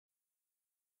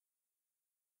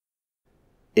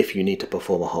If you need to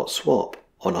perform a hot swap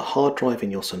on a hard drive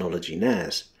in your Synology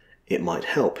NAS, it might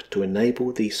help to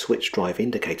enable the switch drive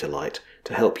indicator light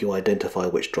to help you identify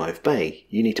which drive bay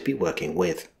you need to be working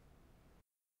with.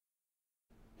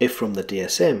 If from the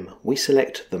DSM we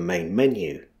select the main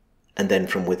menu, and then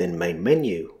from within main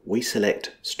menu we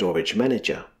select Storage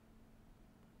Manager.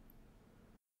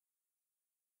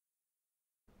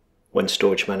 When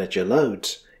Storage Manager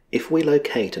loads, if we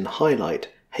locate and highlight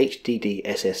HDD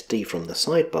SSD from the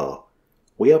sidebar,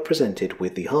 we are presented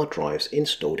with the hard drives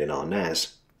installed in our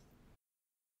NAS.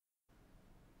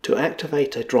 To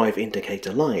activate a drive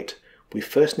indicator light, we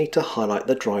first need to highlight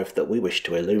the drive that we wish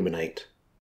to illuminate.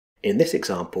 In this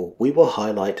example, we will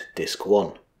highlight Disk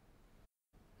 1.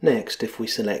 Next, if we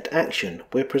select Action,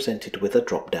 we're presented with a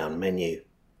drop-down menu.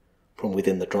 From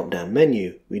within the drop-down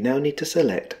menu, we now need to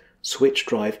select Switch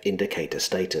Drive Indicator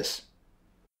Status.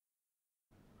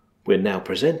 We're now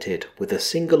presented with a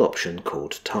single option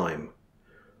called Time.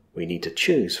 We need to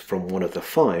choose from one of the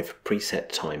 5 preset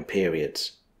time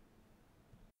periods.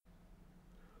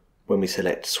 When we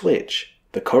select Switch,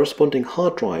 the corresponding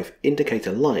hard drive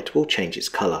indicator light will change its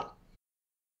color.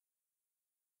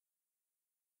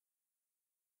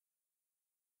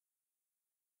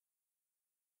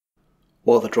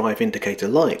 While the drive indicator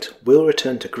light will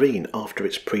return to green after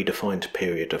its predefined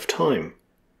period of time,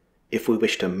 if we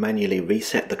wish to manually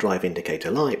reset the drive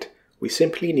indicator light, we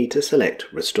simply need to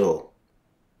select Restore.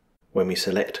 When we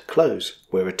select Close,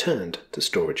 we're returned to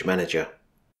Storage Manager.